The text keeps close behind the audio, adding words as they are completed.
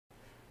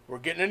We're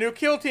getting a new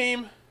kill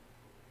team.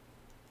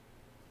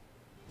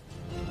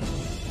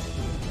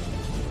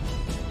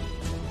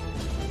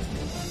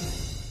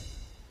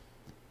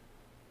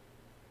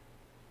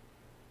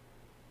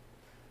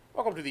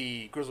 Welcome to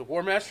the Grizzled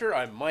Warmaster.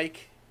 I'm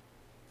Mike.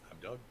 I'm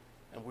Doug.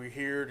 And we're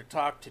here to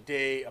talk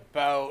today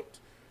about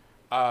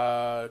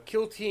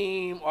Kill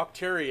Team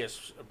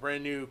Octarius, a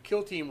brand new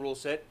Kill Team rule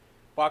set,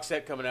 box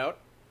set coming out.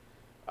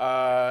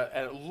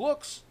 And it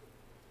looks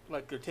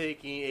like they're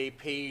taking a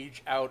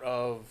page out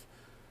of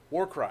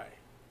Warcry.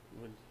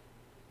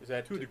 Is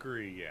that to a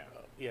degree? Yeah.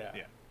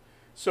 Yeah.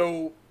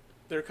 So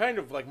they're kind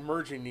of like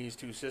merging these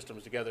two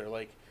systems together.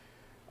 Like,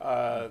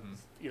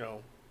 you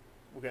know,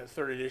 we got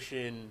 3rd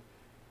edition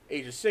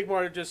Age of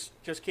Sigmar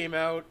just came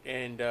out,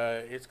 and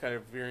it's kind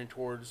of veering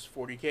towards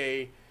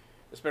 40k,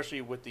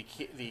 especially with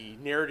the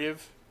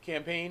narrative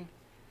campaign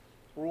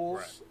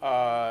rules.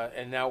 Right.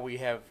 And now we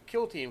have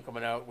Kill Team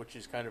coming out, which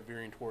is kind of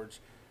veering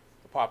towards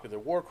the popular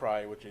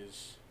Warcry, which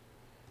is,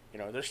 you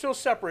know, they're still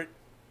separate,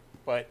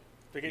 but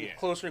they're getting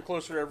closer and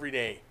closer every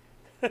day.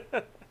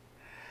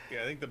 Yeah,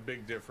 I think the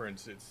big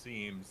difference, it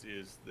seems,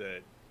 is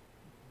that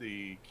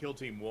the Kill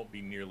Team won't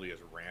be nearly as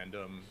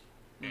random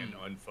and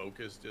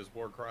unfocused as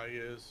Warcry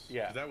is.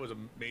 Yeah. 'Cause that was a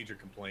major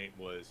complaint,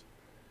 was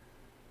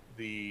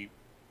the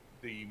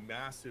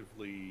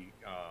massively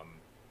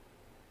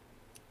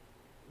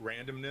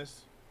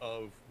randomness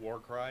of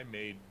Warcry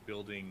made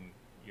building,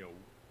 you know,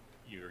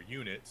 your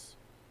units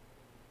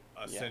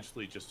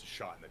essentially just a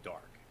shot in the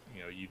dark.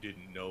 You know, you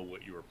didn't know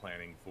what you were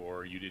planning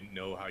for. You didn't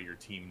know how your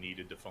team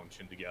needed to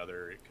function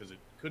together, because it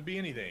could be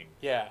anything.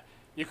 Yeah.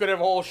 You could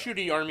have a whole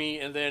shooty army,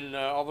 and then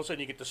all of a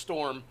sudden you get the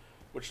Storm,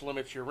 which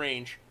limits your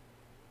range.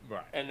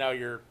 Right. And now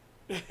you're...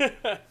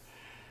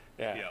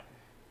 yeah.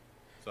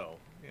 So,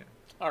 yeah.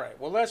 All right.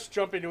 Well, let's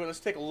jump into it. Let's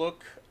take a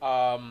look.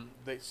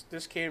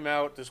 This came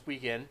out this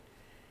weekend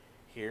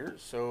here.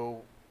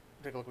 So,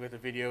 take a look at the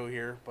video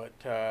here. But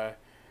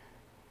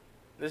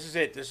this is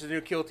it. This is a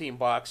new Kill Team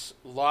box.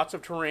 Lots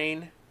of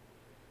terrain.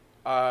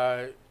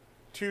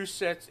 2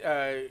 sets,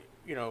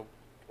 you know,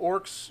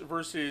 Orcs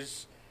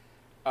versus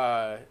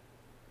the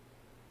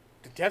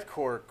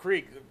Deathcore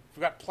Krieg.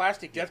 We've got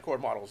plastic Deathcore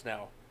models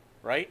now,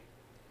 right?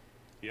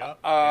 Yeah,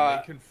 and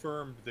they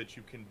confirmed that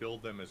you can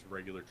build them as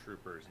regular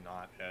troopers,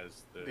 not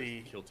as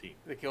the Kill Team.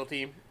 The Kill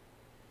Team.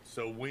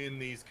 So when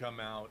these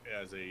come out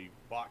as a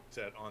box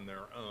set on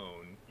their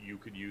own, you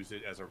could use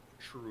it as a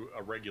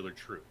regular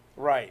troop.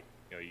 Right.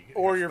 You know, you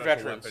or have your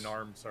special veterans. Weapon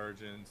armed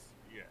sergeants.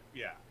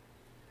 Yeah.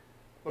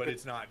 But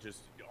it's not just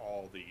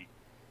all the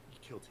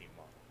Kill Team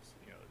models.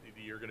 You know,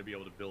 you're going to be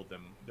able to build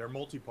them. They're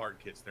multi-part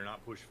kits. They're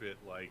not push fit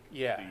like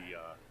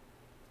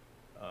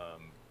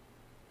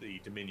the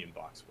Dominion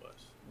box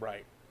was.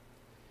 Right.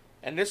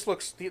 And this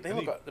looks, they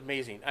look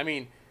amazing. I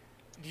mean,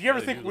 do you ever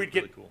think we'd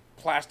get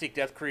plastic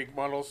Death Krieg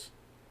models?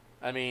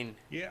 I mean...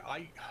 Yeah,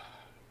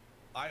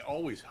 I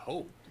always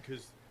hope,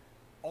 because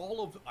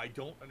I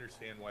don't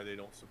understand why they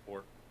don't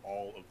support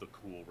all of the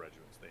cool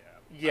regiments they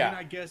have. Yeah. I mean,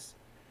 I guess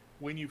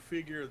when you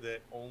figure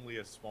that only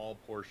a small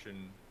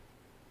portion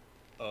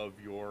of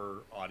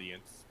your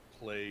audience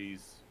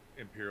plays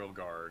Imperial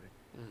Guard,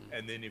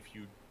 and then if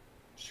you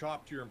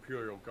chopped your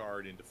Imperial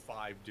Guard into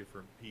 5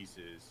 different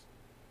pieces,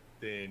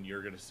 then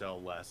you're going to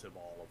sell less of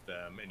all of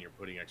them, and you're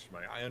putting extra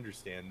money. I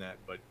understand that,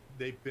 but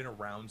they've been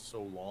around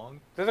so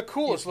long. They're the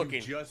coolest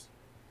looking. And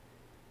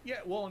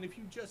if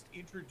you just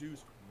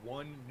introduced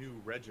one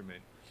new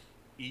regiment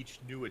each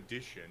new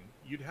edition,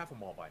 you'd have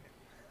them all by now.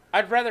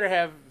 I'd rather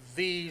have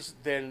these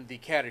than the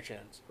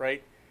Catachans,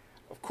 right?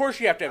 Of course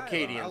you have to have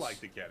Cadians. I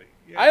like the Cadians.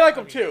 Yeah, I like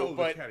them too,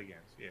 but... the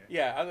Catagans,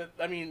 yeah,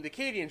 I mean, the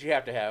Cadians you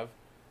have to have.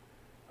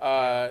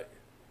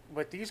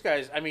 But these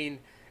guys, I mean...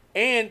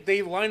 And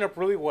they line up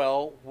really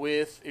well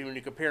with, when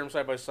you compare them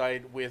side by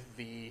side with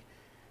the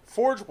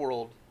Forge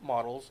World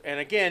models. And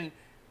again,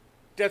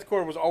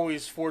 Deathcore was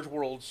always Forge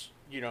Worlds,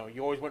 you know,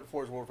 you always went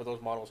Forge World for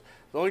those models.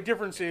 The only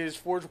difference is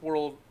Forge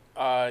World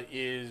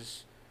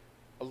is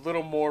a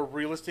little more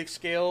realistic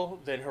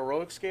scale than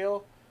heroic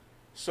scale.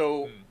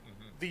 So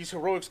these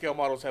heroic scale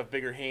models have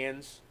bigger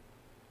hands,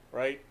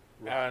 right?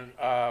 And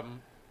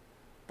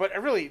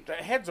but really, the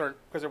heads aren't,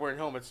 because they're wearing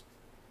helmets.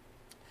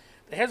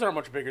 The heads aren't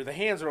much bigger. The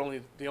hands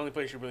are the only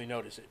place you really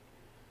notice it.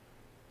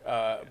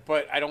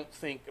 But I don't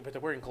think. But they're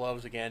wearing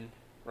gloves again,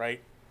 right?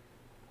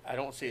 I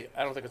don't think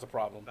it's a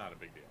problem. Not a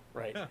big deal,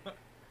 right?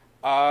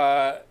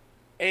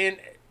 And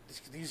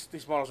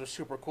these models are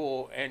super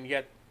cool, and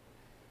yet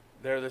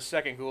they're the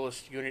second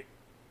coolest unit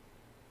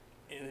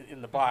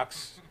in the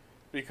box,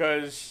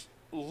 because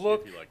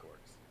look, if you like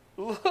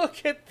orcs.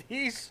 Look at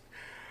these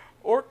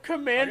Orc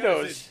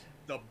Commandos.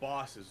 The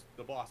boss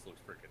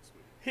looks freaking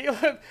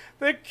sweet.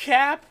 The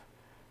cap.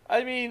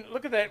 I mean,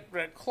 look at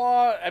that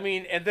claw. I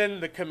mean, and then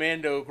the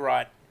Commando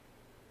grot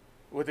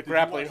with the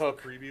grappling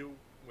hook. The preview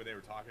when they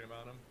were talking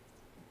about him?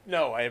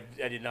 No, I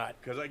did not.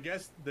 Because I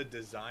guess the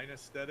design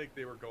aesthetic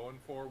they were going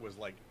for was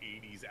like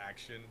 80s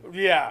action.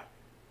 Yeah.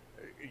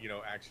 You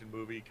know, action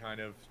movie kind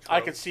of trope.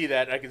 I can see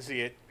that. I can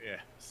see it. Yeah.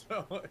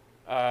 So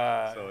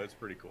it's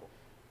pretty cool.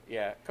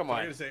 Yeah, come on.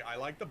 I'm going to say, I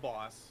like the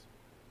boss.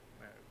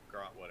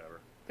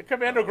 whatever. The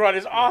Commando Grodd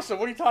is awesome.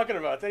 What are you talking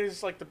about? That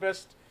is like the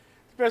best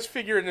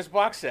figure in this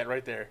box set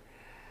right there.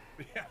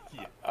 Yeah.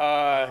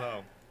 I don't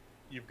know.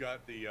 You've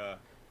got the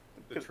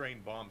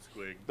trained bomb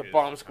squig. The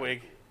bomb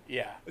squig. Cool.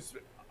 Yeah.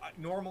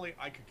 Normally,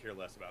 I could care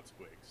less about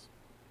squigs.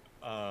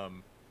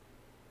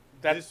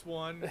 This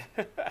one,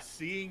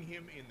 seeing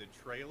him in the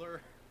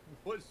trailer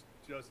was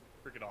just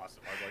freaking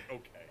awesome. I was like,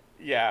 okay.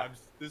 Yeah.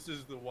 This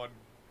is the one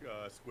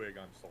squig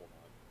I'm sold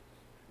on.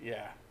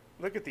 Yeah.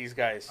 Look at these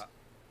guys.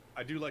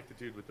 I do like the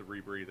dude with the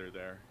rebreather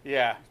there.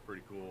 Yeah. He's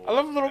pretty cool. I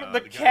love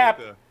the cap.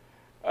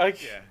 Yeah,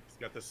 he's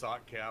got the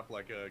sock cap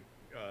like a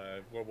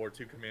World War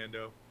II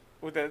commando.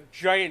 With a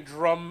giant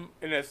drum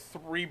and a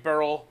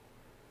 3-barrel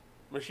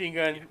machine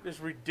gun. Yeah.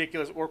 Just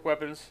ridiculous orc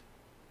weapons.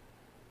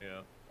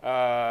 Yeah.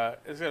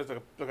 Is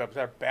that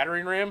a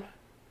battering ram?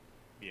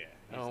 Yeah.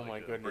 Oh like my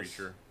goodness.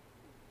 Breacher.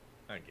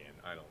 Again,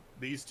 I don't.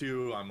 These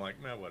two, I'm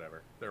like, nah,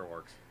 whatever. They're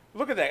orcs.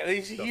 Look at that.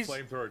 The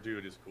flamethrower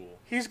dude is cool.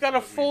 He's got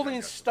a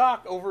folding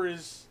stock over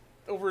his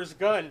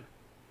gun.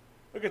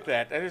 Look at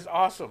that. That is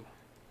awesome.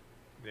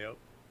 Yep.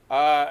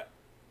 Rocket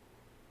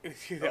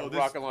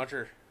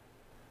launcher.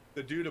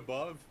 The dude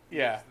above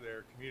is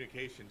their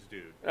communications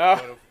dude. Oh.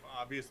 But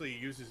obviously, he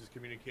uses his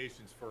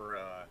communications for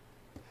a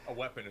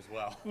weapon as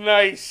well.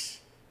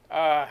 Nice.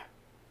 That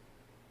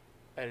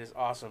is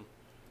awesome.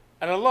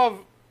 And I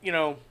love,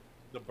 The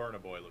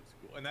Burna Boy looks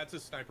cool. And that's a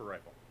sniper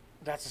rifle.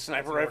 That's a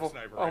sniper rifle?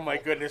 Oh, my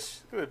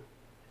goodness. Good.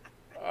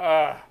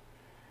 I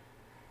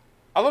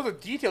love the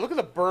detail. Look at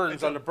the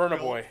burns on the Burna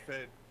Boy.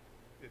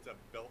 It's a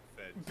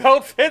belt-fed.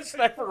 Belt-fed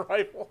sniper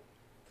rifle.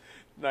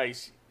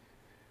 Nice.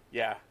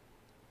 Yeah.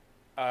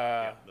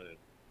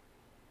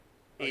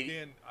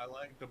 Again, I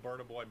like the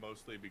Burna Boy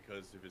mostly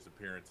because of his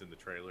appearance in the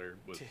trailer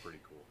was pretty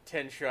cool.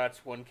 10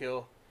 shots, 1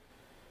 kill.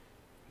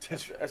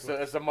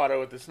 That's the motto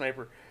with the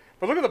sniper.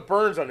 But look at the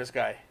burns on this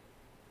guy.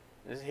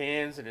 His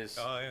hands and his...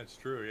 Oh, yeah, it's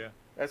true, yeah.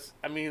 Look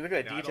at that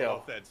detail. I don't know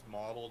if that's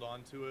modeled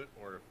onto it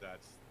or if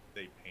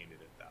they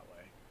painted it that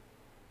way.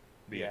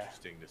 Be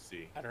interesting to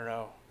see. I don't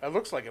know. It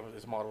looks like it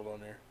was modeled on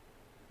there.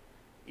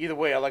 Either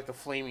way, I like the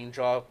flaming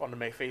jaw on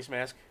the face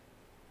mask.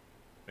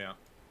 Yeah.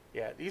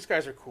 Yeah, these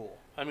guys are cool.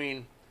 I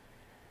mean,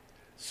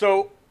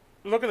 so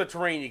look at the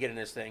terrain you get in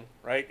this thing,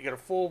 right? You got a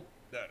full...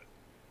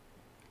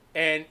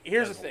 And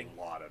here's the thing. A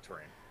lot of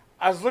terrain.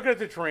 I was looking at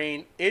the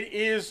terrain. It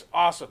is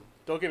awesome.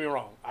 Don't get me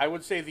wrong. I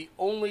would say the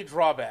only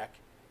drawback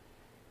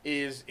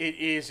is it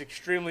is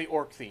extremely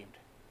orc themed.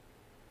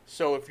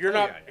 So if you're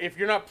if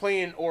you're not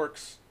playing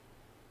orcs,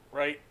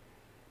 right?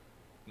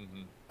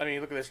 Mm-hmm. I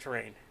mean, look at this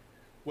terrain.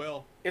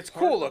 Well, it's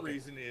cool looking. The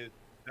reason is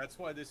that's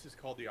why this is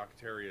called the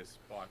Octarius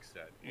box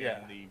set.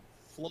 And the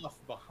fluff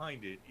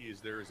behind it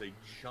is there is a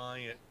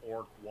giant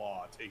orc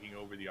wall taking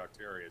over the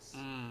Octarius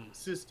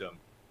system.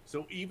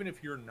 So even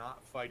if you're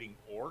not fighting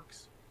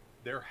orcs,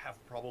 there have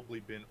probably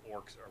been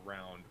orcs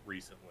around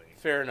recently.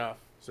 Fair enough.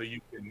 So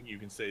you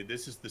can say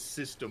this is the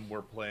system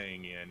we're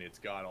playing in. It's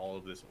got all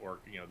of this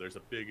orc. There's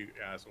a big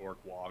ass orc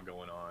wall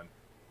going on.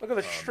 Look at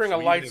the string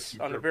of lights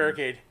on the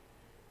barricade.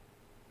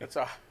 That's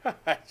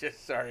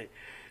sorry.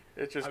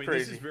 It's just crazy.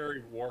 This is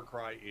very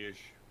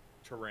Warcry-ish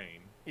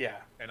terrain. Yeah.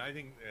 And I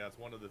think that's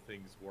one of the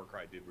things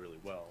Warcry did really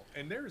well.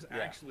 And there's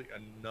actually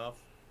enough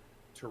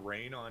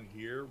terrain on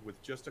here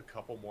with just a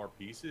couple more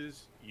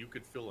pieces, you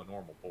could fill a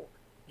normal board.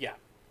 Yeah.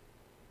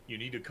 You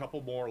need a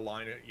couple more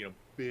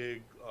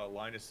big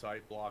line of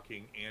sight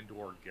blocking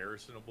and/or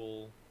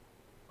garrisonable.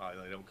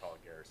 They don't call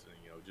it garrison,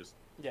 just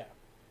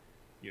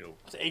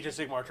it's an Age of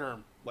Sigmar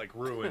term, like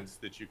ruins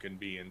that you can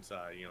be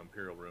inside,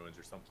 Imperial ruins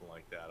or something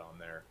like that on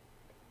there,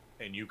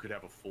 and you could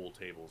have a full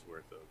table's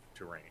worth of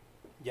terrain.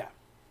 Yeah.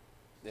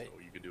 So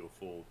you could do a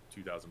full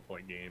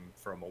 2,000-point game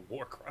from a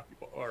Warcry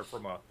or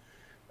from a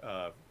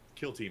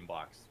kill team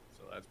box.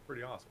 So that's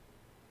pretty awesome.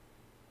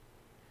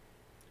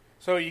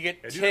 So you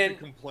get 10... I do have to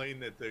complain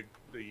that the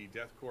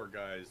Deathcore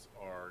guys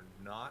are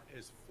not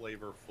as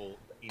flavorful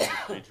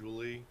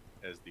individually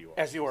as the orcs.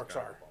 As the orcs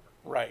are.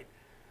 Right.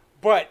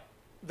 But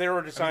they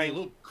were designed... they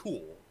look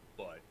cool,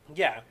 but...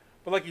 Yeah.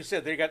 But like you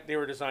said, they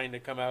were designed to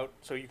come out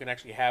so you can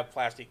actually have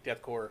plastic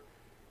Deathcore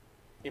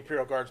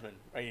Imperial Guardsmen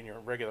right in your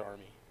regular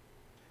army.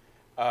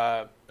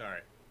 All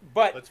right.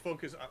 But... Let's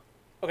focus on...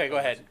 Okay, go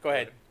ahead.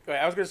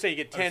 I was going to say you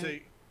get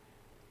 10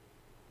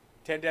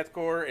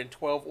 Deathcore and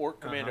 12 Orc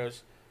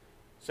Commandos.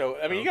 So,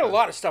 you get a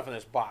lot of stuff in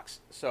this box.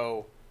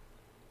 So,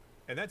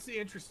 and that's the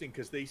interesting,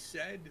 because they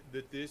said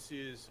that this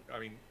is,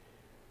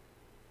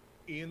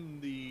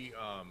 in the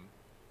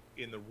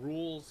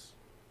rules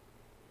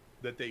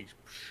that they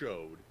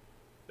showed,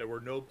 there were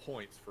no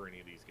points for any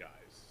of these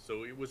guys.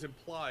 So it was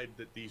implied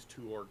that these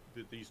two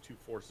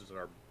forces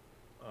are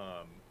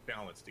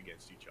balanced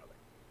against each other.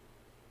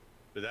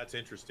 But that's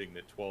interesting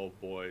that 12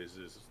 boys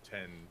is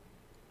 10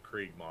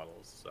 Krieg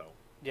models. So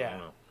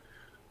yeah.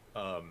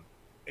 I don't know.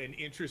 An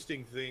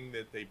interesting thing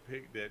that they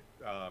picked that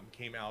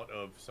came out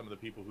of some of the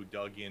people who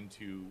dug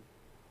into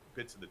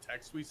bits of the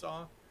text we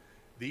saw,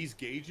 these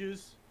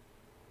gauges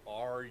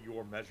are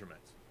your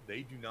measurements.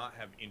 They do not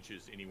have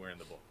inches anywhere in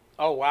the book.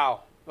 Oh,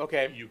 wow.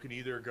 Okay. You can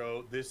either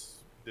go,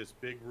 this this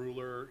big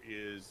ruler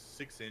is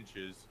 6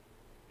 inches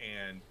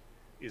and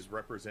is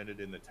represented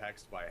in the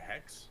text by a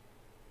hex.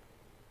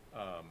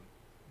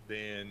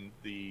 Then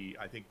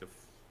I think the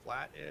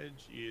flat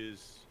edge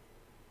is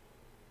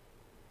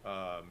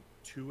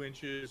 2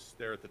 inches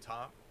there at the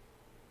top.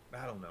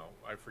 I don't know.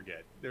 I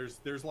forget. There's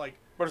like,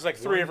 but it's like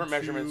 3 different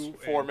measurements,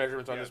 4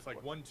 measurements on this. It's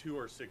like 1, 2,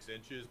 or 6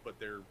 inches, but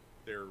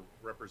they're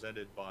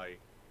represented by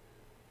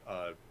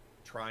a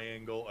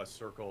triangle, a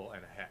circle,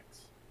 and a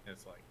hex. And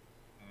it's like,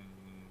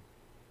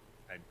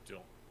 I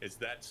don't. Is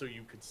that so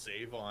you could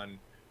save on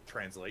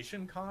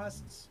translation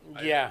costs?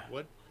 Yeah.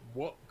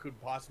 What could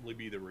possibly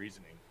be the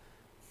reasoning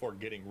for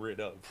getting rid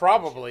of?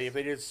 Probably, if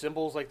they did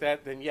symbols like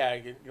that, then yeah,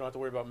 you don't have to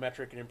worry about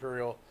metric and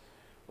imperial,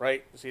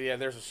 right? See, yeah,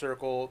 there's a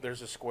circle,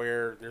 there's a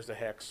square, there's the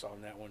hex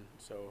on that one.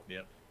 So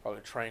yep.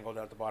 Probably a triangle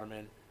down at the bottom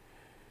end.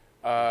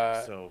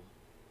 So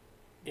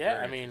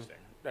yeah, I mean,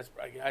 that's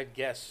I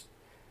guess.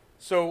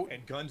 So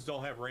and guns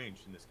don't have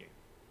range in this game.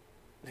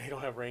 They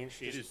don't have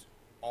range. It is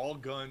all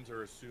guns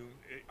are assumed.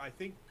 I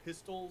think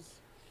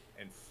pistols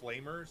and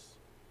flamers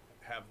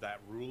have that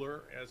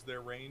ruler as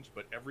their range,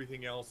 but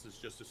everything else is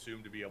just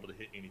assumed to be able to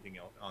hit anything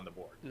else on the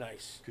board.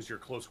 Nice. Because you're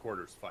close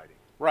quarters fighting.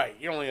 Right.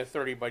 You're only a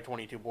 30 by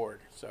 22 board,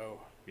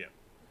 so. Yeah.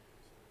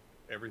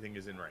 Everything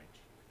is in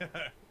range.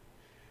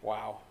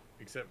 Wow.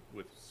 Except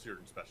with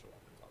certain special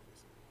weapons,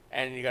 obviously.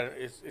 And you got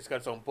it's got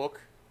its own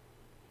book.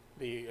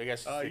 I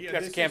guess yeah,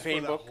 that's a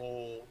campaign book.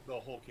 The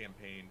whole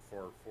campaign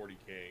for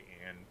 40K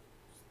and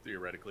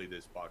theoretically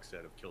this box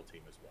set of Kill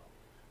Team as well.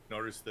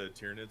 Notice the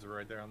Tyranids are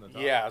right there on the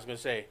top. Yeah, I was gonna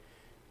say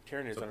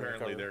Tyranids. So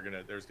apparently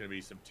there's gonna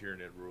be some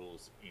Tyranid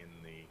rules in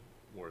the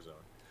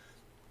Warzone.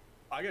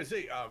 I gotta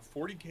say,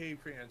 40K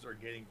fans are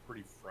getting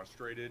pretty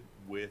frustrated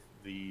with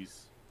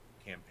these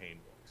campaign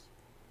books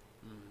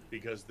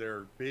because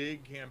they're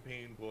big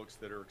campaign books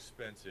that are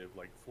expensive,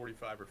 like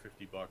 $45 or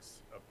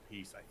 $50 a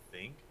piece, I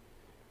think.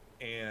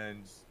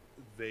 And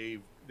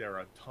they're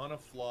a ton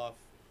of fluff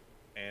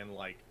and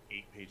like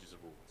 8 pages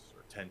of rules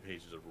or 10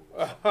 pages of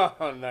rules.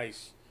 Oh,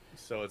 nice.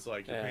 So it's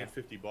like you're paying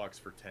 $50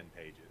 for 10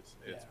 pages.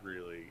 It's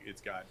really,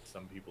 it's got,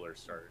 some people are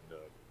starting to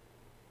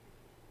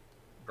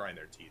grind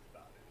their teeth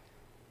about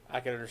it. I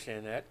can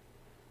understand that.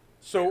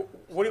 So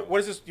what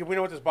is this? Do we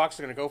know what this box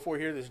is going to go for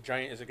here? This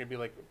giant, is it going to be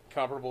like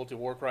comparable to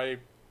Warcry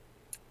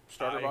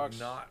starter box? I've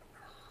not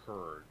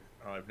heard.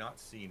 I've not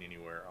seen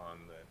anywhere on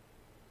the.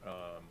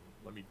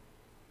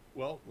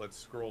 Let's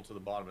scroll to the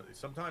bottom of it.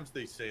 Sometimes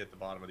they say at the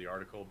bottom of the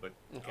article, but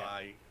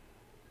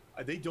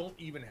they don't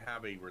even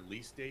have a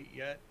release date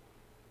yet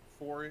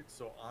for it,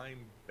 so I'm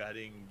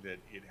betting that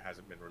it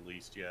hasn't been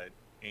released yet,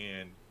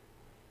 and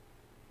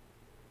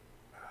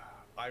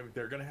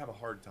they're going to have a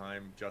hard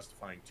time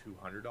justifying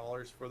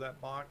 $200 for that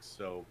box,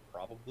 so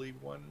probably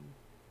 $150.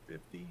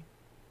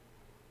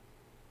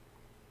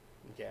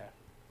 Yeah,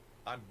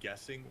 I'm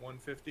guessing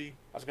 $150. I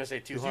was going to say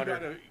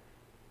 $200.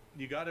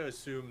 You got to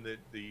assume that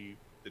the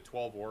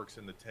 12 orcs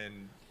and the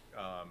 10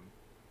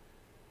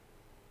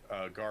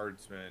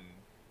 guardsmen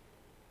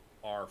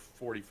are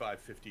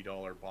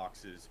 $45-$50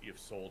 boxes if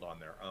sold on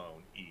their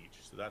own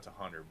each. So that's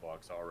 $100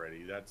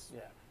 already. That's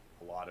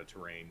a lot of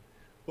terrain.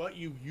 But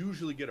you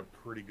usually get a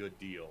pretty good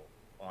deal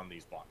on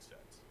these box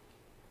sets.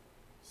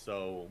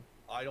 So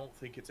I don't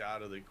think it's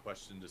out of the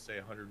question to say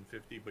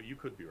 150, but you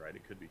could be right.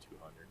 It could be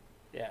 200.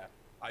 Yeah.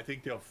 I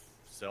think they'll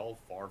sell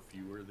far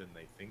fewer than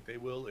they think they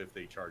will if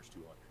they charge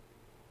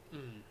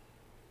 200.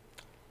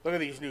 Look at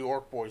these new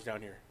orc boys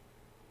down here.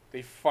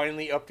 They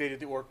finally updated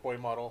the orc boy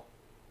model.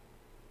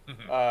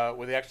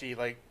 With actually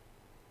we're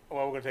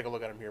going to take a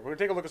look at them here. We're going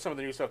to take a look at some of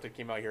the new stuff that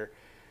came out here.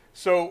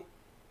 So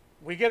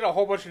we get a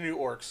whole bunch of new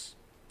orcs.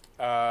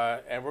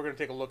 And we're going to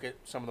take a look at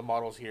some of the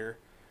models here.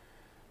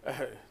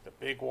 The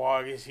big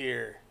wog is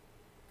here.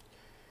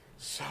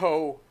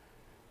 So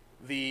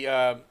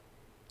the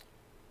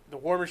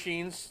war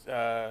machines,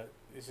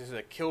 this is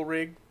a kill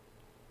rig.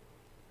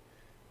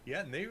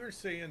 Yeah, and they were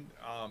saying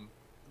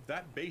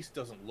that base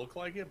doesn't look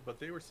like it, but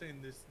they were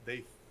saying this.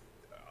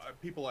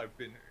 People I've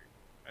been,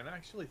 and I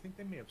actually think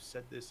they may have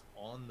said this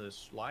on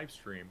this live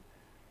stream,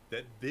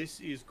 that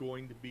this is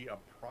going to be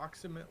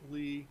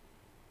approximately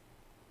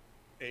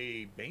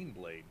a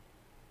Baneblade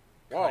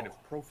kind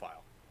of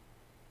profile.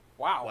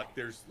 Wow. Like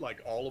there's like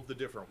all of the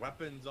different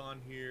weapons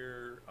on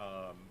here.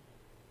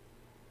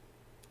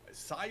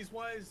 Size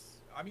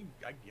wise, I mean,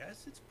 I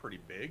guess it's pretty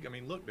big. I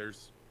mean, look,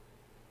 there's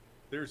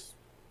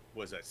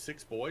was that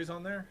 6 boys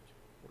on there?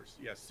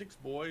 Yeah, 6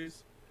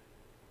 boys.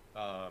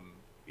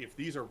 If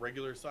these are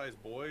regular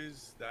sized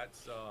boys,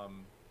 that's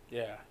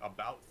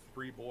about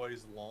 3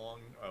 boys long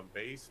of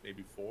base,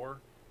 maybe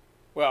 4.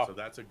 Well, so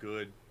that's a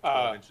good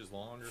 12 inches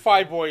long. Or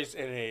 5 boys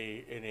and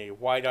a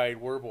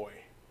wide-eyed wereboy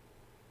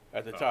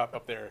at the top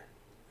up there.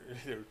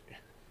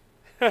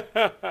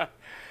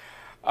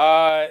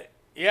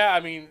 Yeah, I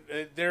mean,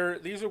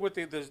 these are what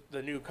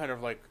the new kind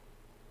of like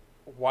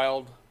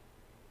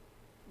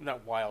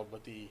not wild,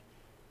 but the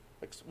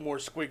like more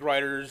squig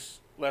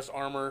riders, less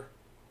armor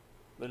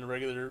than the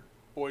regular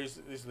boys.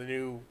 This is the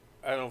new.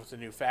 I don't know if it's a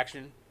new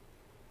faction.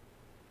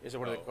 Is it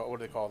what do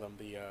they call them?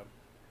 The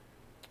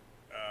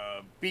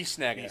Beast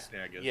Snagga. Beast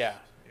Snaggas. Yeah.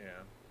 Yeah.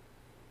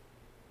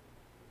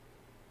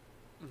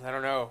 I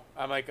don't know.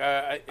 I'm like,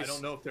 I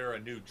don't know if they're a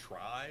new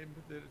tribe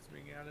that it's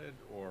being added,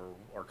 or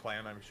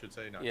clan, I should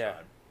say, not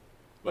tribe.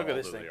 Look at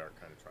this thing. They are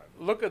kind of tribal.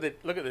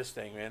 Look at this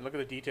thing, man. Look at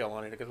the detail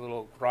on it. Look at the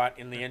little grot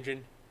in the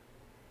engine.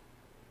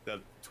 The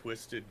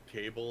twisted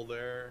cable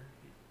there.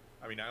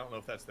 I mean, I don't know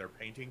if that's their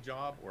painting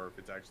job or if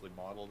it's actually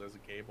modeled as a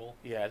cable.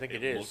 Yeah, I think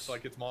it is. It looks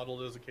like it's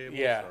modeled as a cable.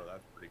 Yeah. So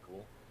that's pretty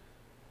cool.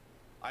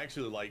 I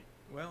actually like.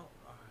 Well,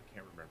 I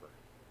can't remember.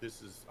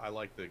 I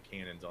like the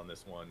cannons on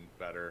this one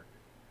better.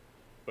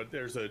 But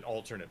there's an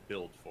alternate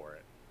build for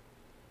it.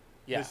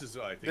 Yeah. This is,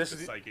 I think, the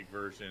psychic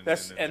version.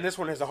 And this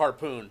one has a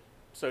harpoon.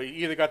 So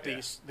you either got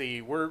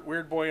the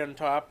weird boy on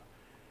top,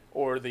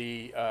 or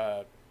the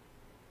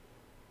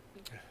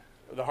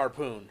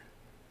harpoon,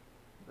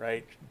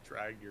 right?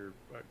 Drag your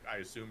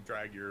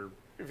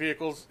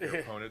vehicles, your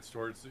opponents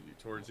towards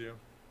you.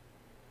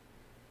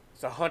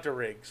 It's a hunter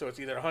rig, so it's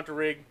either a hunter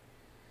rig.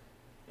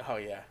 Oh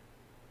yeah,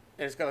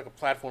 and it's got like a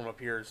platform up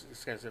here.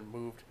 It's kind of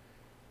moved.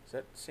 Is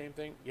that the same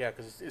thing? Yeah,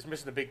 because it's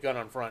missing the big gun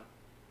on front.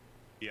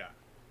 Yeah.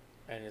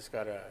 And it's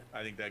got a...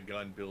 I think that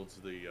gun builds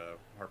the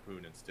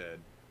harpoon instead.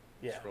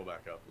 Yeah. Scroll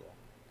back up a little.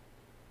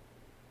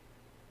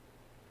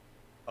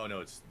 Oh no,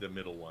 it's the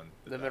middle one.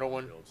 The middle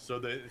one. Builds. So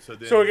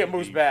it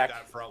moves back.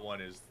 That front one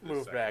is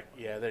moved back.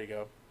 One. Yeah, there you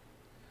go.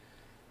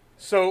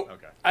 So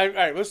okay. All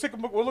right,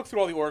 we'll look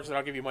through all the orgs and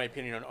I'll give you my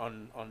opinion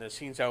on this.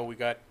 Seeing how we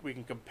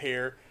can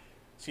compare.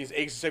 Since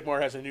Age of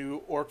Sigmar has a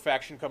new orc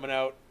faction coming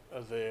out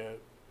of the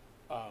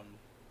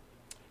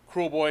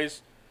Cruel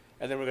Boys,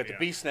 and then we got the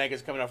Beast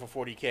Snaggas coming out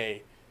for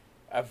 40K.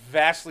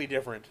 Vastly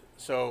different.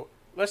 So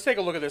let's take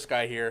a look at this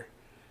guy here.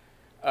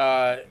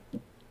 Yeah,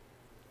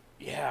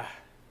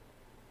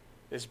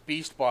 this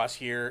Beast Boss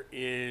here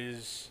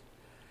is.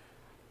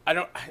 I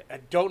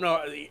don't know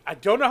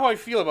how I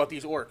feel about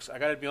these orcs. I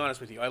gotta be honest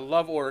with you. I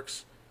love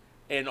orcs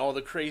and all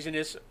the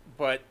craziness,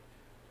 but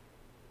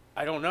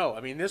I don't know.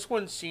 I mean, this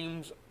one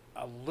seems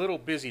a little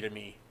busy to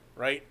me.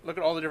 Right? Look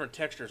at all the different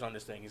textures on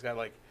this thing. He's got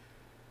like.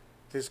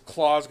 His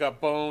claws got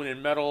bone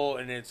and metal,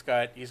 and he's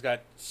got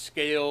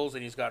scales,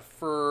 and he's got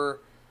fur,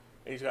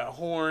 and he's got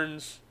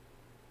horns,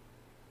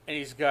 and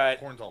he's got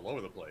horns all over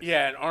the place.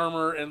 Yeah, and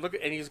armor, and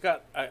he's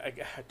got a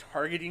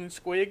targeting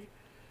squig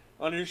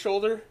on his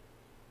shoulder.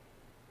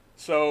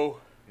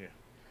 So yeah,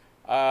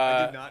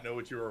 I did not know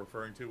what you were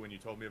referring to when you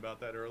told me about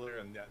that earlier,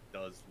 and that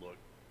does look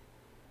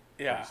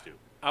pretty stupid.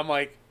 I'm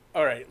like,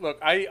 all right, look,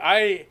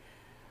 I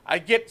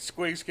get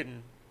squigs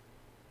can.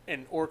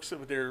 And orcs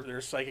with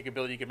their psychic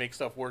ability can make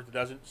stuff work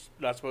that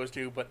not supposed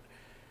to, but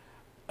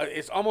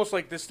it's almost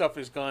like this stuff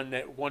has gone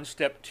that one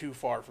step too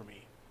far for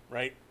me,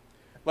 right?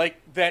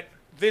 Like that.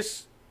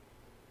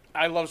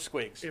 I love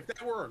squigs. If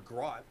that were a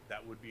grot,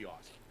 that would be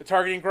awesome. The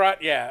targeting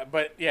grot, yeah,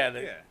 but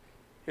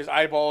his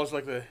eyeball is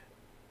like the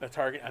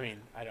target. I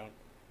mean, I don't.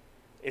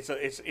 It's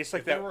like if that.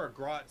 If there were a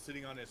grot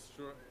sitting on his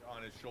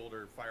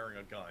shoulder firing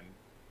a gun,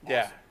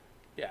 awesome.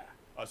 Yeah.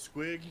 A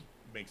squig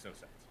makes no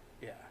sense.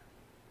 Yeah.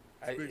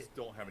 Squigs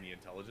don't have any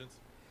intelligence.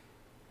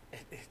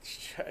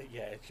 It's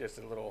just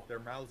a little... Their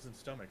mouths and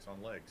stomachs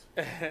on legs.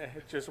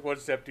 Just one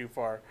step too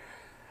far.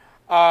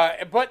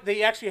 But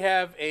they actually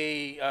have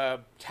a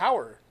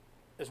tower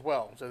as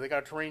well. So they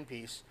got a terrain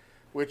piece,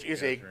 which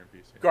is a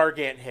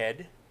Gargant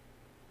head.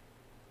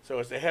 So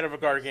it's the head of a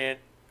Gargant,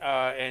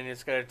 and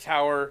it's got a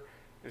tower.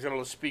 There's got all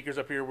the speakers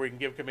up here where you can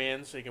give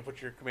commands, so you can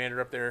put your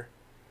commander up there.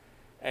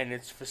 And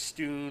it's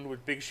festooned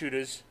with big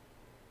shooters.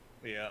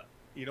 Yeah.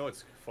 You know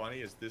what's funny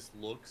is this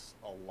looks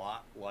a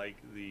lot like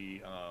the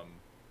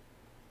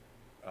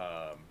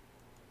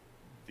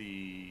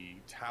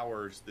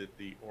towers that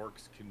the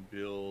orcs can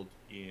build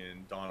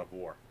in Dawn of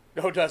War.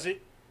 Oh, does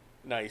it?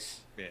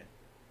 Nice. Yeah.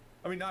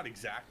 I mean, not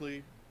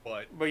exactly,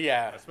 but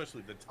yeah.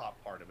 Especially the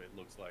top part of it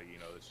looks like,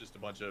 it's just a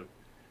bunch of,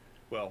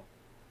 well,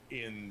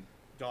 in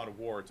Dawn of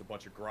War, it's a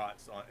bunch of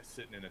grots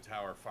sitting in a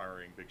tower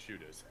firing big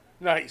shooters.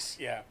 Nice,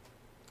 yeah.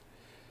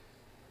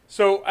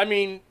 So, I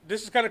mean,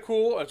 this is kind of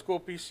cool. It's a cool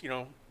piece,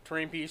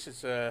 terrain piece.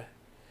 It's and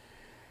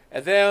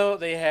then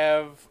they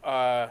have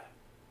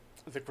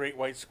the Great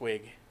White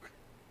Squig.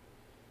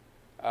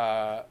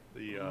 The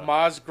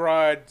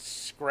Mosgrod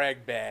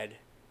Scragbad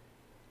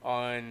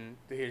on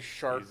his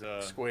shark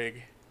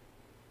squig.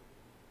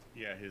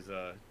 Yeah, his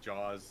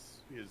jaws,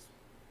 his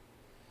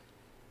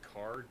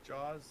card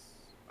jaws.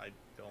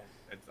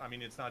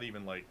 It's not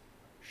even like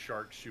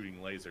sharks shooting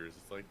lasers.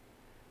 It's like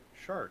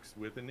sharks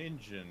with an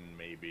engine,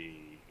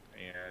 maybe.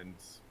 And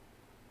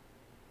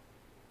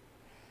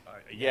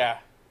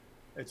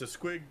it's a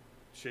squig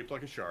shaped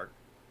like a shark,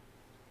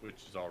 which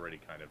is already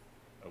kind of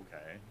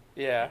okay.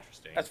 Yeah,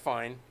 interesting. That's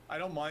fine. I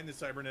don't mind the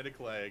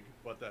cybernetic leg,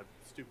 but that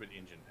stupid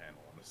engine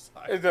panel on the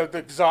side, the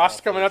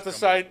exhaust coming out the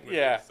side.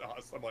 Yeah,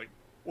 exhaust. I'm like,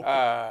 what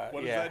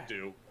does that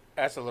do?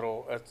 That's a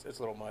little. It's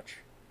a little much.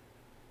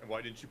 And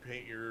why didn't you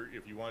paint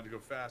if you wanted to go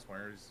fast? Why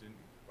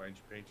didn't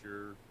you paint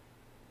your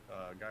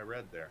guy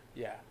red there?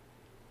 Yeah.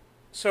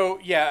 So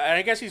and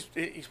I guess he's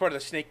part of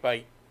the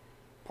Snakebite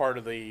part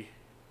of it's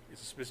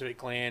a specific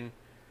clan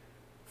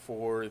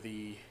for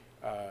the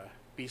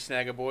Beast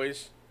Snagga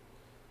boys.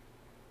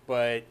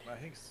 But I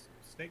think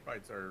snake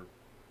bites are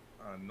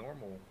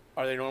normal.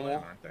 Are they normal?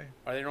 Clan, aren't they?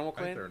 Are they normal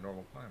I think clan? they're a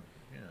normal clan.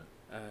 Yeah.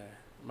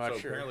 I'm not so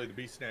sure. Apparently the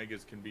Beast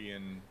Snaggas can be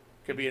in.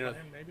 Could be in a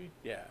clan, maybe.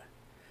 Yeah.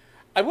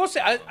 I will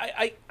say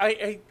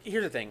I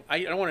here's the thing.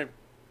 I don't want to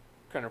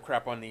kind of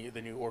crap on the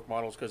new orc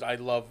models because I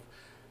love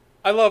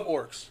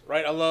orcs,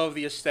 right? I love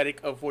the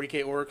aesthetic of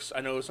 40k orcs. I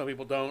know some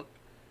people don't,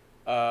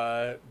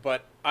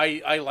 but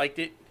I liked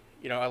it.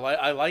 You know,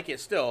 I like it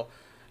still,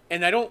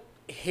 and I don't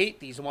hate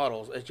these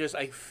models. It's just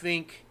I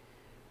think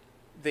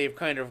they've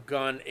kind of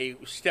gone a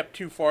step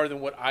too far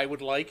than what I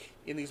would like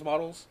in these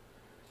models.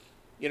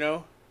 You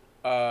know,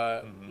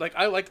 like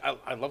I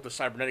love the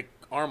cybernetic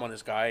arm on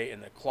this guy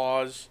and the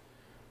claws,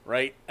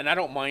 right? And I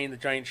don't mind the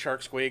giant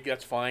shark squig.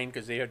 That's fine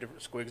because they have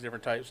different squigs,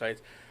 different type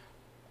size.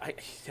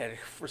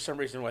 For some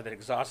reason, why that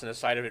exhaust on the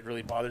side of it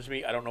really bothers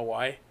me. I don't know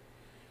why.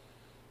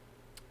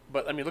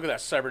 But I mean, look at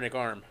that cybernetic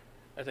arm.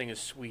 That thing is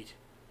sweet.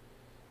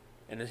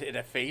 And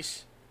that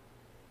face.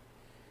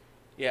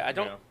 Yeah, I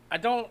don't.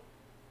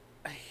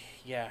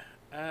 Yeah,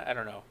 I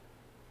don't know.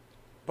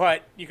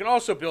 But you can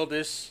also build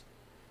this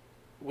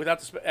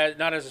without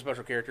not as a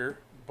special character,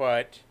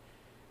 but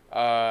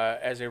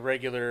as a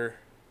regular.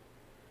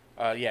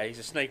 Yeah, he's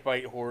a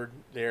snakebite horde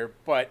there,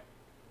 but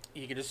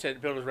you can just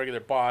build his regular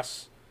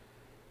boss.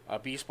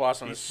 Beast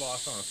boss on a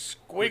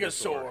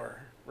squigosaur,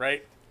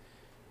 right?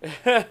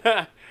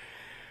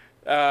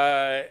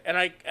 And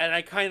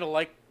I kind of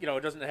like, you know,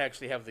 it doesn't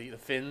actually have the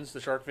fins,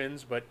 the shark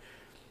fins, but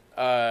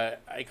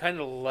I kind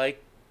of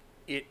like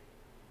it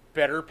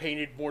better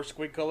painted, more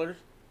squig colors,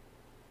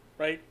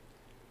 right?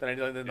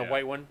 Than the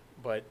white one.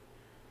 But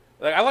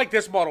like, I like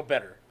this model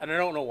better, and I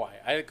don't know why.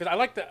 Because I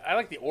like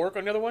the orc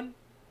on the other one.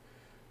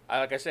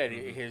 Like I said,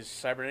 his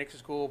cybernetics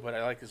is cool, but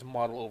I like his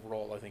model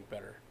overall. I think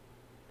better.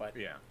 But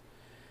yeah.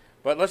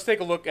 But let's take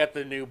a look at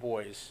the new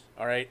boys,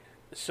 all right?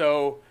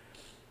 So,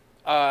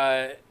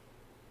 the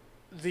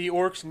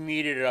orcs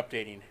needed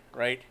updating,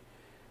 right?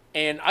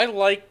 And I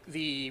like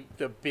the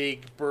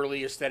big,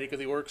 burly aesthetic of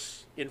the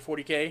orcs in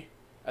 40k.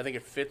 I think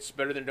it fits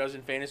better than it does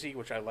in fantasy,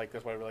 which I like.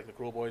 That's why I really like the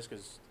Cruel Boys,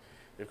 because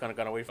they've kind of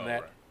gone away from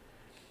that.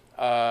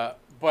 Right.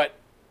 But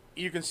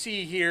you can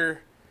see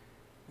here,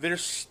 they're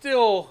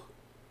still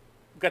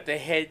got the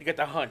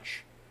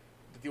hunch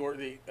that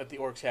the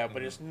orcs have,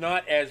 but it's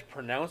not as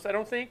pronounced, I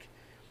don't think.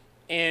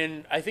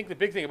 And I think the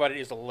big thing about it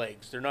is the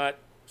legs. They're not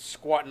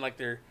squatting like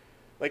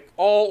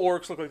all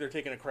orcs look like they're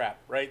taking a crap,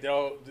 right?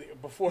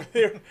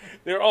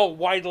 They're all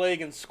wide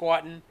leg and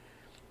squatting,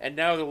 and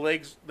now the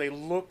legs, they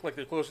look like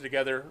they're closer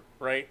together,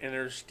 right? And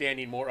they're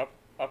standing more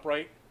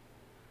upright.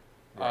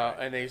 Right.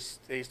 And they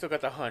still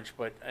got the hunch,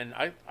 but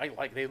I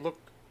like, they look,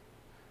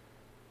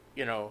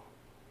 you know,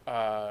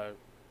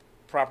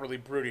 properly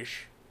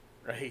brutish,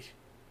 right?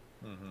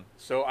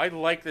 So I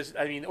like this.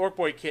 I mean, the Orc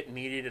Boy kit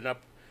needed an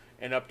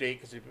update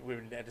because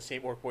we've had the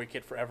same Orc Boy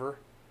kit forever.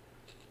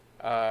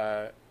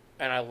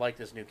 And I like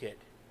this new kit.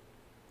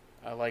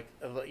 I like,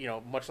 you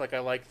know, much like I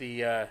like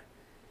the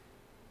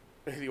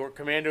Orc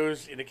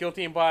Commandos in the Kill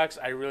Team box,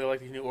 I really like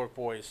these new Orc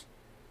Boys.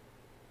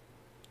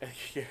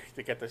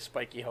 They got the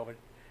spiky helmet.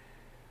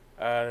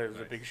 There's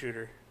a big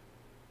shooter.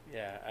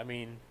 Yeah, I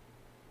mean,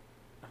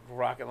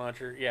 rocket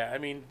launcher. Yeah, I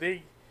mean,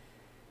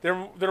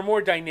 they're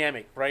more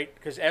dynamic, right?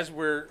 Because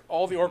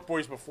all the Orc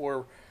Boys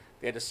before,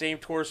 they had the same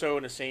torso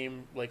and the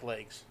same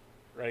legs,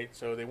 right?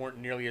 So they weren't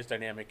nearly as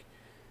dynamic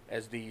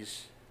as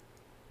these.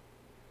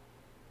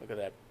 Look at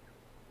that.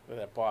 Look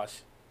at that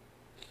boss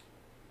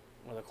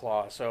with a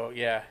claw. So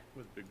yeah.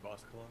 With big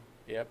boss claw.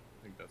 Yep.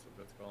 I think that's what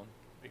that's called.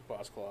 Big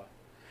boss claw.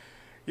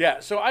 Yeah.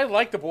 So I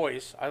like the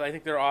boys. I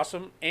think they're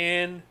awesome.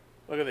 And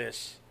look at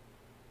this.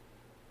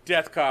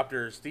 Death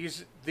Copters.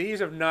 These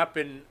have not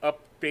been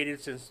updated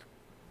since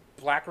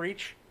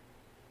Blackreach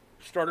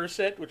starter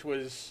set, which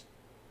was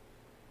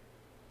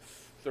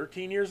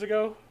 13 years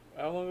ago.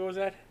 How long ago was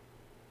that?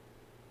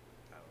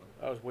 I don't know.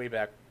 That was way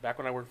back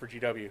when I worked for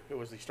GW. It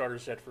was the starter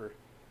set for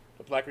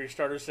the Blackreach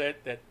starter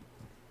set. That,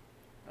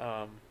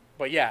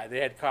 but yeah, they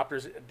had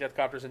Death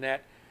Copters in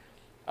that.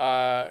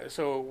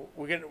 So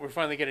we're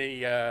finally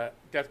getting a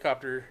Death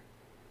Copter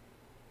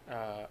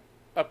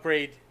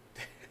upgrade.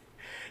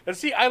 Let's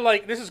see.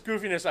 This is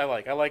goofiness.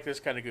 I like this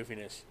kind of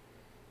goofiness,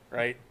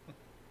 right?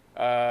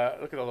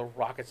 Look at all the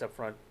rockets up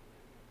front.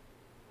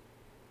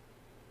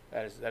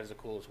 That is the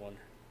coolest one.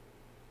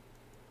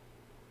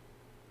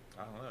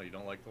 I don't know. You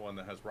don't like the one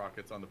that has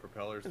rockets on the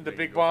propellers? The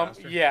big bomb?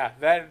 Faster? Yeah,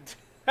 that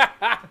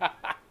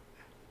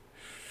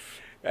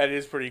that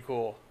is pretty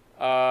cool.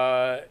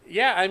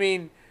 Yeah, I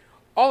mean,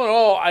 all in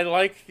all, I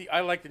like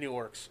the new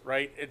orcs,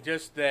 right? It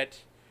just that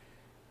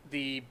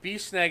the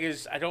Beast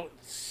Snaggas,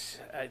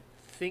 I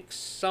think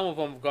some of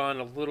them have gone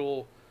a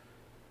little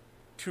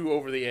too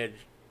over the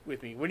edge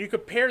with me. When you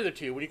compare the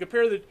two,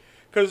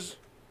 because,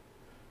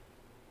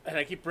 and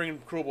I keep bringing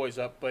Cruel Boys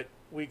up, but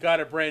we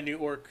got a brand new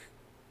orc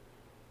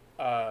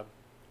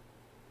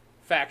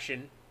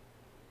faction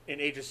in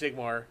Age of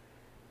Sigmar,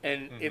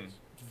 and it's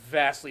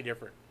vastly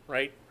different,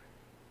 right?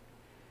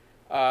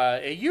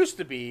 It used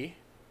to be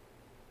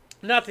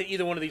Not that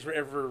either one of these were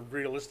ever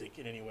realistic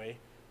in any way,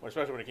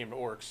 especially when it came to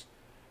orcs.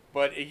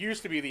 But it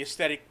used to be the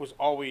aesthetic was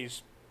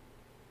always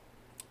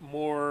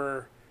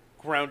more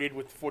grounded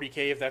with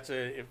 40K,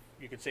 if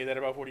you could say that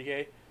about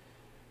 40K,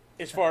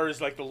 as far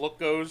as like the look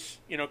goes,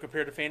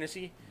 compared to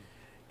fantasy.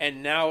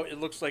 And now it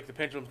looks like the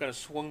pendulum's kind of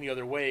swung the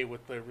other way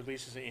with the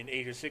releases in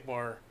Age of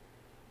Sigmar,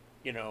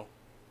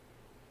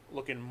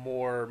 looking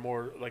more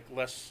like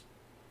less,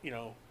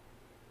 even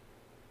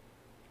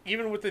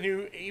with the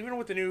new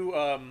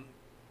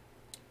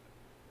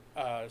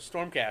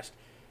Stormcast,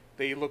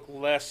 they look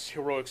less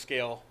heroic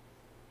scale,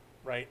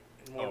 right?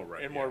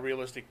 And more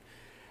realistic.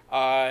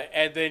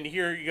 And then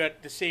here you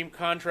got the same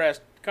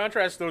contrast.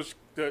 Contrast those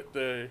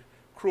the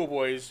Cruel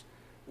Boys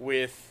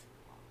with,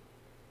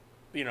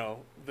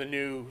 the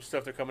new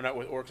stuff they're coming out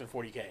with Orcs and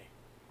 40K,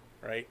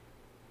 right?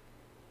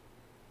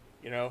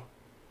 Yeah.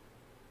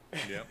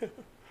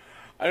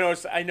 I know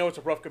it's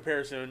a rough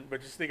comparison,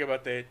 but just think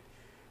about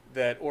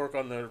that orc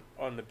on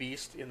the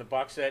Beast in the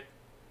box set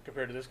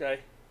compared to this guy.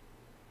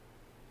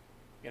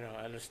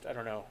 I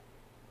don't know.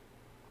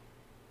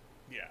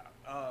 Yeah.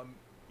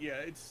 Yeah,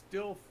 it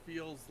still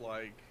feels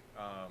like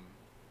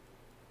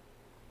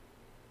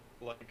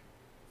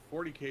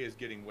 40K is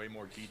getting way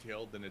more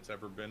detailed than it's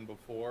ever been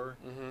before,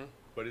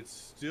 but it's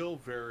still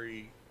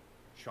very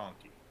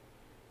chonky.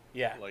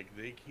 Yeah. Like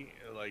they can't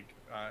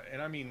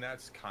and I mean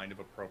that's kind of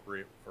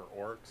appropriate for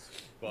orcs.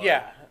 But,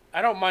 yeah,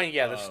 I don't mind.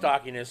 Yeah, the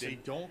stockiness. They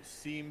don't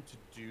seem to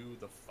do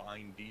the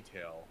fine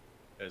detail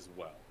as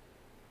well,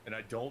 and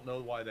I don't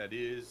know why that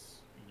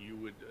is. You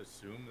would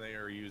assume they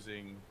are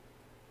using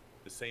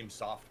the same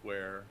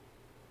software,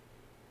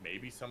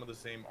 maybe some of the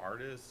same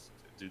artists.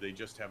 Do they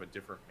just have a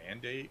different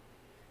mandate?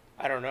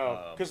 I don't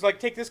know. Because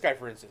take this guy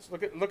for instance.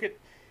 Look at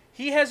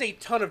he has a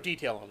ton of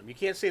detail on him. You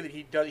can't say that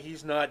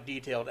he's not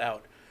detailed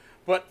out.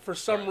 But for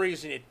some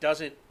reason it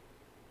doesn't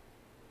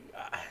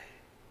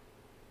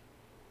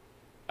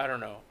I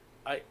don't know.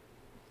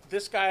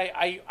 This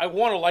guy I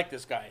want to like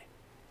this guy.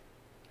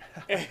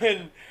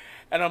 and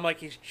I'm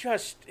like it's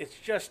just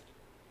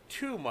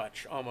too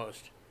much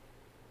almost.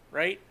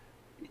 Right?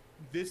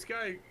 This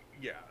guy,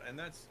 yeah, and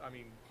that's, I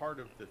mean, part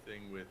of the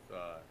thing with,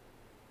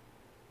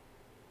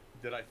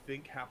 that I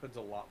think happens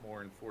a lot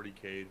more in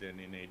 40K than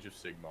in Age of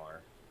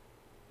Sigmar,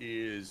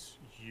 is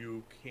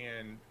you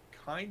can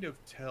kind of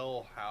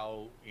tell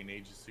how in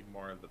Age of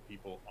Sigmar the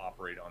people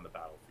operate on the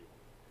battlefield.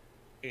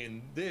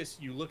 In this,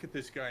 you look at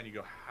this guy and you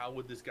go, how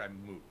would this guy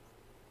move?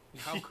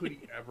 How could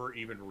he ever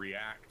even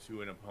react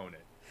to an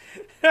opponent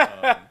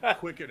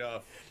quick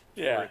enough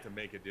for it to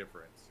make a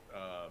difference?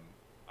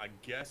 I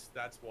guess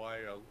that's why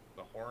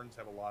the horns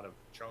have a lot of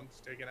chunks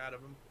taken out of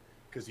him,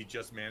 because he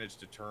just managed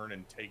to turn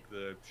and take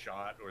the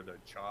shot or the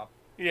chop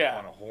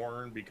on a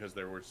horn because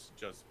there was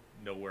just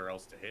nowhere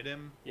else to hit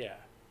him. Yeah.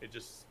 It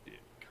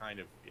kind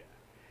of.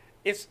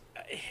 It's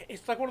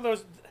like one of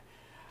those.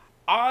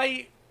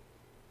 When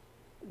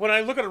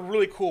I look at a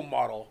really cool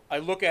model, I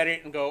look at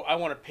it and go, I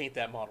want to paint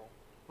that model,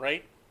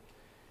 right?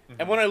 Mm-hmm.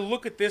 And when I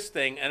look at this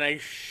thing, and I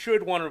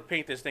should want to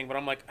paint this thing, but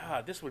I'm like,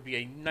 this would be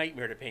a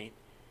nightmare to paint.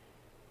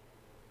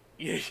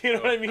 You know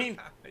what I mean?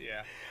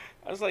 Yeah.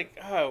 I was like,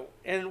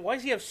 and why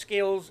does he have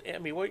scales? I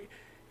mean, if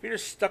you're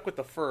just stuck with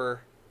the fur,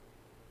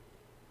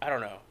 I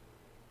don't know.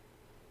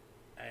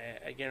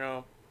 It's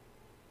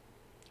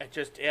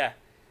just,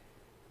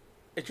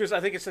 I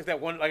think it's like that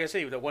one, like I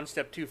say, that one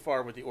step too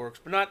far with the orcs,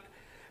 but not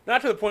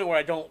to the point where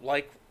I don't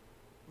like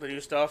the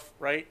new stuff,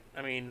 right?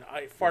 I mean,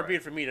 far be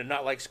it from me to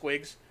not like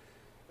squigs.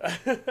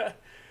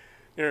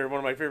 They're one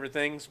of my favorite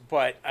things,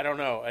 but I don't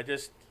know. I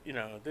just,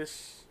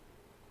 this.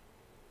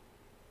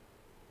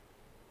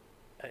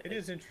 It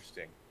is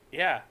interesting.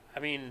 Yeah, I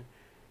mean,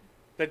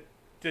 the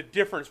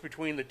difference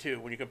between the two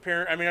when you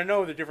compare. I mean, I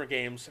know the different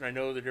games and I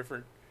know the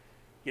different,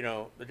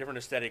 the different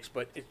aesthetics,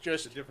 but it's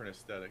just the different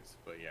aesthetics.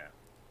 But yeah,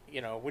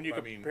 when you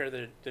compare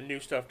the new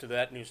stuff to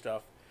that new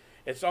stuff,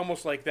 it's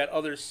almost like that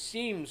other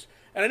seems,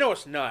 and I know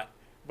it's not,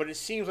 but it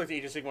seems like the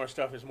Age of Sigmar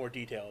stuff is more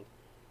detailed.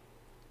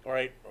 All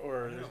right,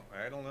 or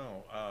I don't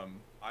know.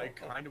 I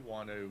kind of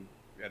want to,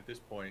 at this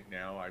point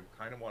now, I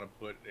kind of want to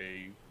put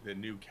the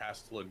new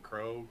Castle and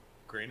Crow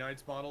Grey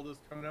Knights model that's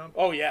coming out.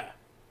 Oh yeah,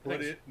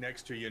 put it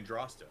next to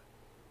Yndrasta.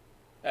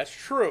 That's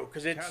true,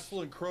 because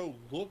Castle and Crow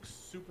looks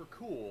super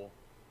cool,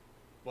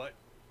 but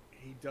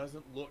he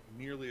doesn't look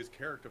nearly as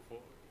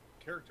characterful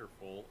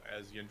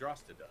as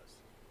Yndrasta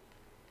does.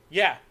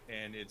 Yeah,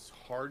 and it's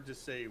hard to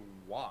say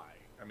why.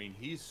 I mean,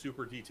 he's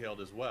super detailed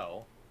as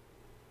well.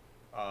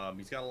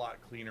 He's got a lot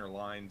cleaner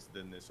lines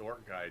than this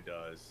orc guy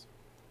does.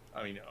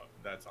 I mean,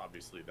 that's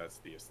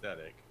the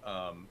aesthetic.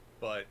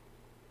 But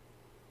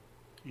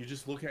you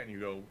just look at it and you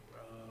go,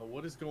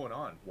 what is going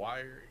on?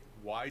 Why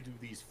do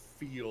these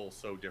feel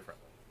so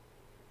differently?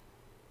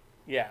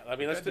 Yeah, I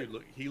mean,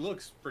 he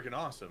looks freaking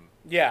awesome.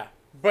 Yeah,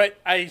 but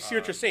I see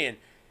what you're saying.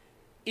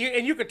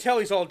 And you could tell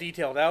he's all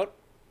detailed out,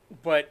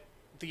 but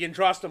the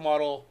Yndrasta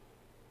model,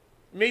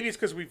 maybe it's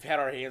because we've had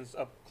our hands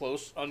up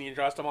close on the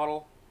Yndrasta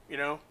model,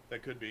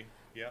 That could be,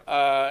 yeah.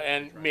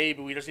 And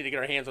maybe we just need to get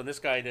our hands on this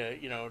guy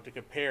to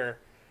compare.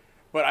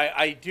 But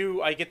I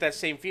get that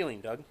same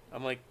feeling, Doug.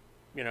 I'm like,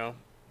 you know.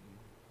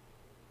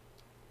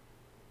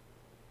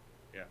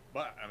 Yeah,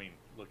 but I mean,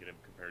 look at him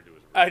compared to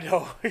his. I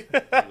know. He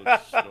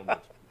looks so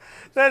much.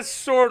 That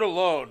sword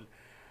alone.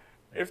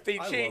 Yeah, If they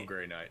I change, love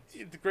Grey Knights.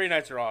 the Grey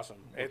Knights are awesome.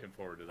 Looking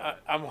forward to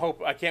that.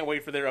 I can't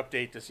wait for their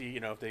update to see, you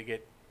know, if they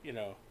get, you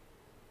know,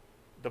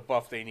 the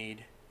buff they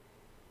need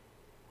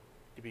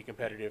to be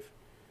competitive.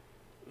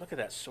 Look at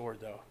that sword,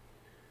 though.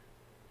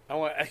 I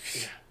want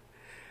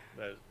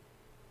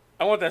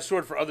that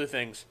sword for other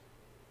things.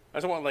 I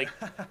just want like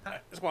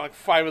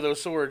 5 of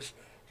those swords.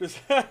 Just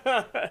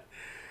but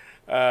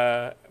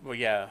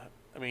yeah,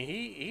 I mean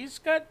he's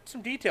got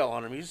some detail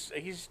on him.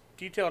 He's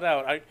detailed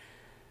out.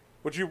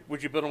 Would you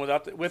build him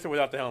with or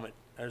without the helmet?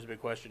 There's a big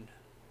question.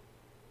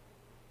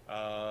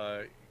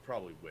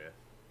 Probably with.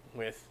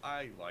 With.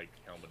 I like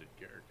helmeted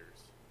characters.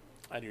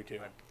 I do too.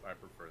 I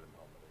prefer them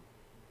helmeted.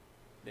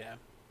 Yeah.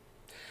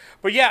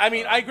 But yeah, I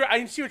mean,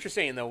 I see what you're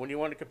saying though when you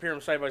want to compare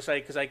them side by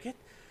side, because I get,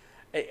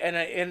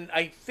 and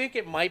I think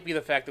it might be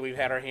the fact that we've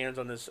had our hands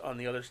on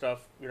the other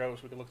stuff, you know,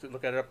 so we can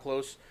look at it up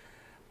close.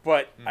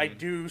 But I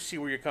do see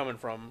where you're coming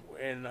from,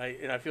 and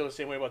I feel the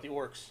same way about the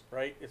orcs,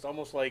 right? It's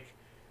almost like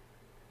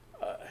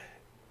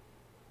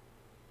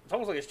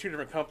it's 2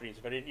 different companies,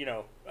 but you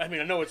know, I mean,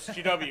 I know it's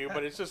GW,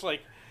 but it's just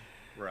like,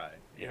 right,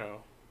 you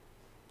know,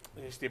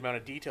 it's the amount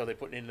of detail they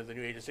put into the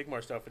new Age of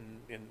Sigmar stuff,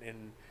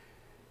 and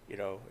you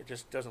know, it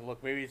just doesn't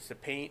look. Maybe it's the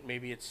paint,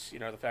 maybe it's, you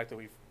know, the fact that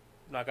we've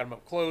not got them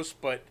up close,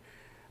 but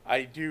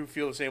I do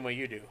feel the same way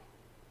you do.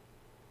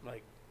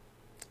 Like,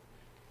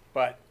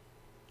 but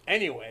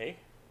anyway.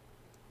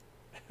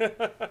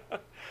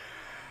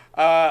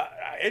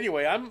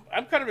 Anyway, I'm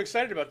kind of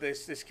excited about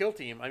this kill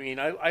team. I mean,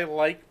 I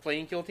like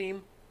playing kill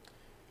team.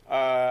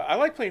 I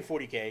like playing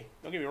 40k.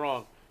 Don't get me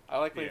wrong. I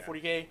like playing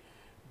 40k,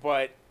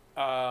 but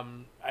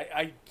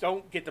I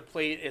don't get to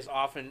play it as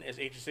often as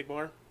Age of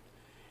Sigmar.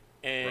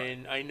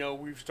 And right. I know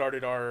we've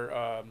started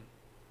our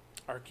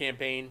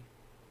campaign,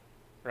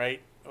 right,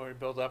 or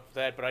build up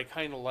that. But I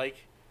kind of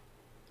like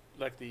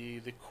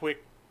the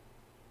quick.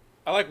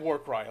 I like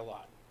Warcry a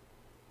lot,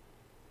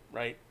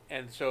 right?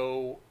 And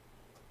so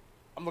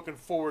I'm looking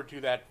forward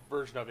to that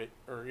version of it,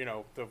 or you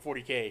know, the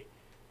 40k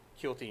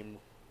kill team.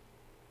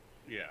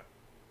 Yeah.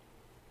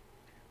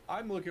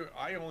 I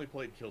only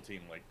played kill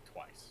team like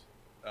twice,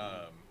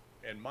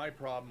 and my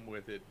problem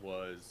with it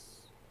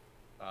was,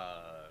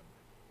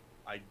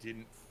 I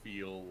didn't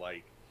feel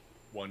like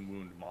one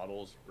wound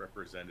models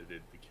represented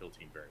the kill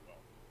team very well.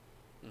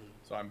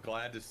 So I'm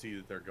glad to see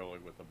that they're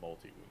going with the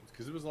multi wounds,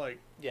 because it was like,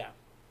 yeah,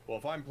 well,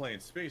 if I'm playing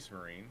Space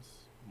Marines,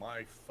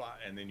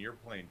 and then you're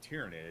playing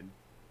Tyranid,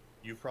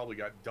 you've probably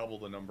got double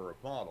the number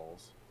of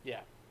models.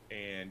 Yeah.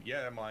 And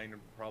yeah, mine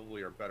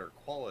probably are better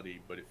quality,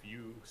 but if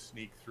you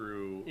sneak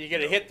through, you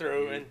get a hit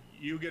through, and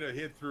you get a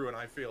hit through, and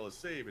I fail a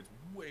save, it's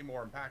way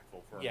more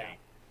impactful for me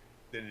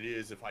than it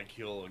is if I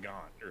kill a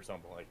Gaunt or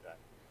something like that.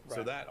 Right.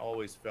 So that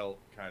always felt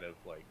kind of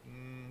like,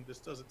 this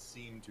doesn't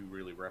seem to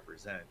really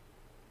represent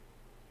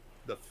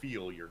the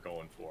feel you're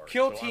going for.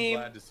 Kill team,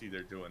 I'm glad to see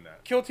they're doing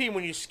that. Kill team,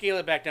 when you scale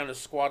it back down to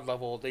squad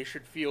level, they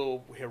should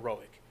feel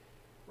heroic,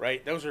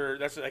 right?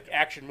 That's like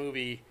action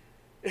movie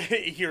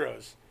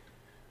heroes.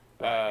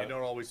 It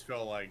don't always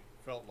felt like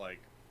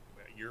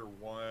you're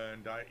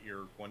one die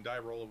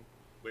roll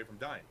away from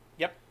dying.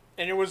 Yep,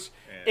 and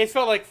it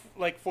felt like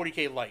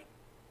 40k light.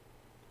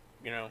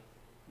 You know,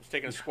 it's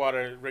taking a squad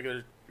of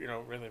regular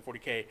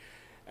 40k,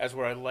 as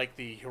where I like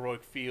the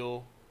heroic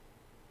feel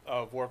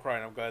of Warcry,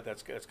 and I'm glad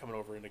that's coming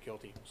over into kill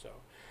team. So,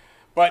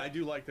 but I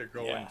do like they're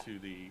going to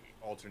the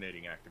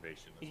alternating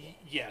activation as well.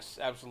 Yes,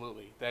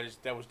 absolutely. That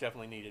was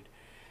definitely needed.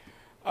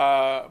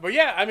 But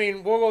yeah, I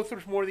mean, we'll go through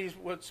some more of these.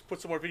 Let's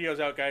put some more videos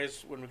out,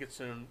 guys, when we get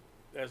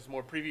as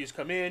more previews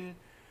come in.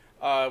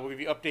 We'll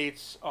give you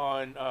updates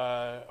on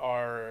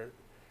our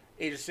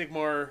Age of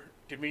Sigmar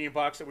Dominion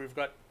box that we've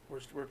got.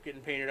 We're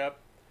getting painted up.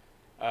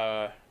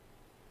 And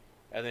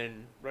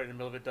then right in the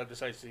middle of it, Doug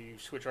decides to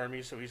switch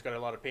armies, so he's got a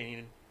lot of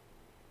painting.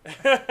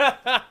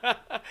 I'm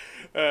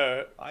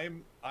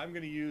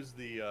going to use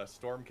the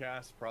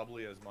Stormcast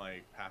probably as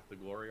my Path to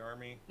Glory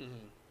army,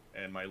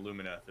 and my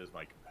Lumineth as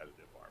my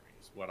competitive army.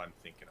 Is what I'm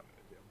thinking I'm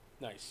going to do.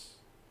 Nice.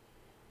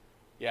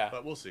 Yeah.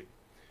 But we'll see.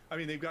 I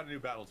mean, they've got a new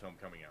Battle Tome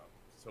coming out,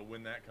 so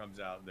when that comes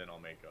out, then I'll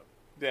make a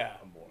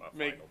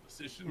final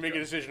decision. Make a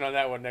decision on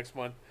that one next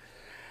month.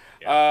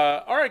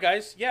 Yeah. All right,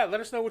 guys. Yeah,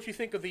 let us know what you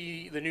think of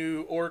the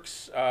new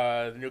orcs,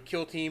 the new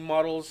kill team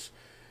models.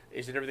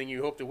 Is it everything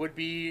you hoped it would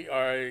be?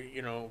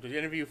 Does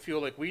any of you feel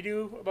like we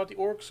do about the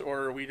orcs,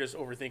 or are we just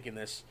overthinking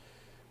this?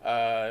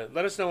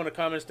 Let us know in the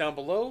comments down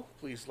below.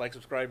 Please like,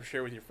 subscribe, and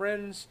share with your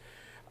friends.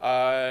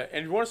 And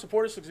if you want to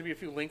support us, there's going to be a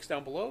few links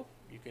down below.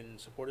 You can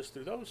support us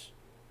through those.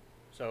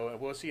 So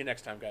we'll see you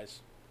next time,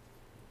 guys.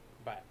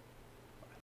 Bye.